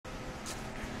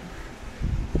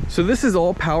So this is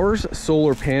ALLPOWERS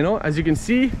solar panel. As you can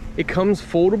see, it comes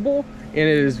foldable and it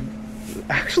is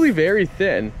actually very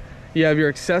thin. You have your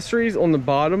accessories on the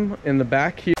bottom and the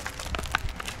back here.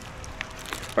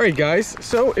 All right guys,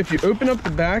 so if you open up the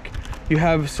back, you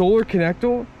have solar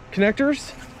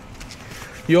connectors.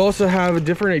 You also have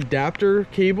different adapter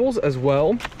cables as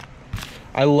well.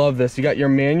 I love this. You got your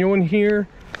manual in here,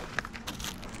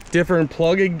 different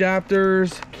plug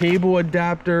adapters, cable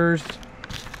adapters,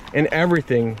 and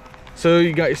everything. So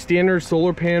you got your standard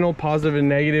solar panel, positive and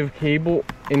negative cable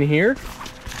in here.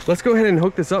 Let's go ahead and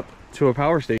hook this up to a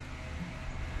power station.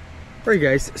 All right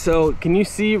guys, so can you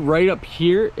see right up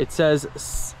here, it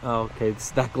says, oh, okay,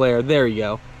 it's that glare, there you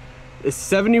go. It's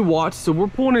 70 watts, so we're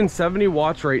pulling in 70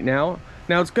 watts right now.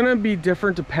 Now it's gonna be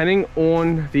different depending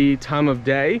on the time of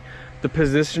day, the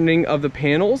positioning of the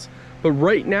panels, but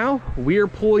right now we are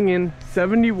pulling in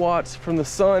 70 watts from the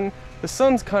sun. The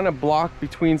sun's kind of blocked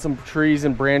between some trees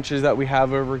and branches that we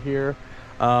have over here,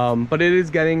 but it is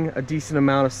getting a decent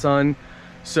amount of sun,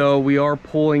 so we are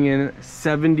pulling in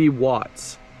 70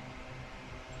 watts.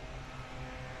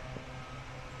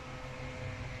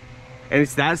 And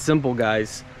it's that simple,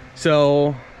 guys.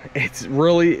 So it's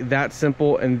really that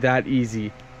simple and that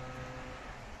easy.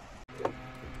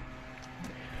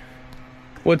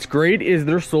 What's great is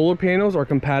their solar panels are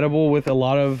compatible with a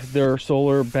lot of their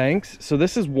solar banks. So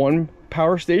this is one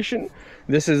power station.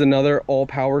 This is another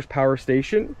ALLPOWERS power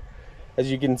station,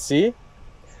 as you can see.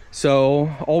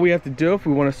 So all we have to do if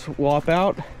we want to swap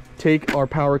out, take our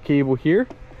power cable here,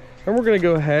 and we're going to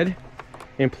go ahead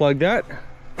and plug that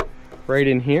right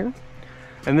in here.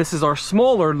 And this is our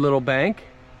smaller little bank.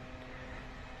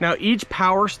 Now each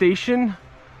power station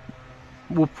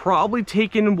will probably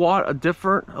take in a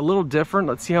little different.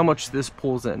 Let's see how much this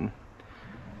pulls in.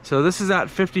 So this is at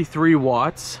 53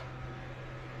 watts.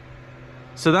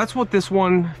 So that's what this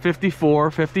one,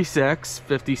 54, 56,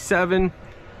 57.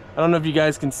 I don't know if you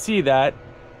guys can see that.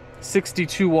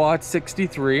 62 watts,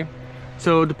 63.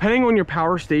 So depending on your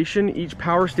power station, each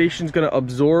power station is going to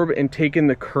absorb and take in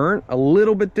the current a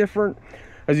little bit different.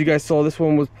 As you guys saw, this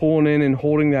one was pulling in and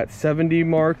holding that 70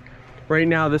 mark. Right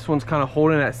now, this one's kind of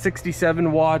holding at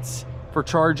 67 watts for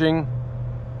charging.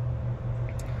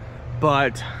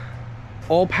 But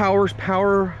ALLPOWERS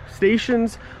power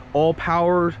stations,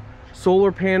 ALLPOWERS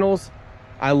solar panels,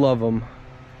 I love them.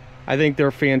 I think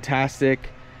they're fantastic.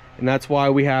 And that's why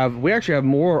we actually have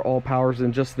more ALLPOWERS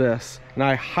than just this. And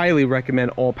I highly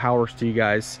recommend ALLPOWERS to you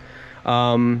guys.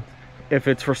 If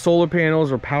it's for solar panels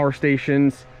or power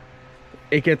stations,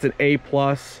 it gets an A+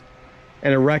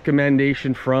 and a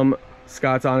recommendation from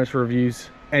Scott's Honest Reviews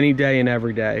any day and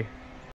every day.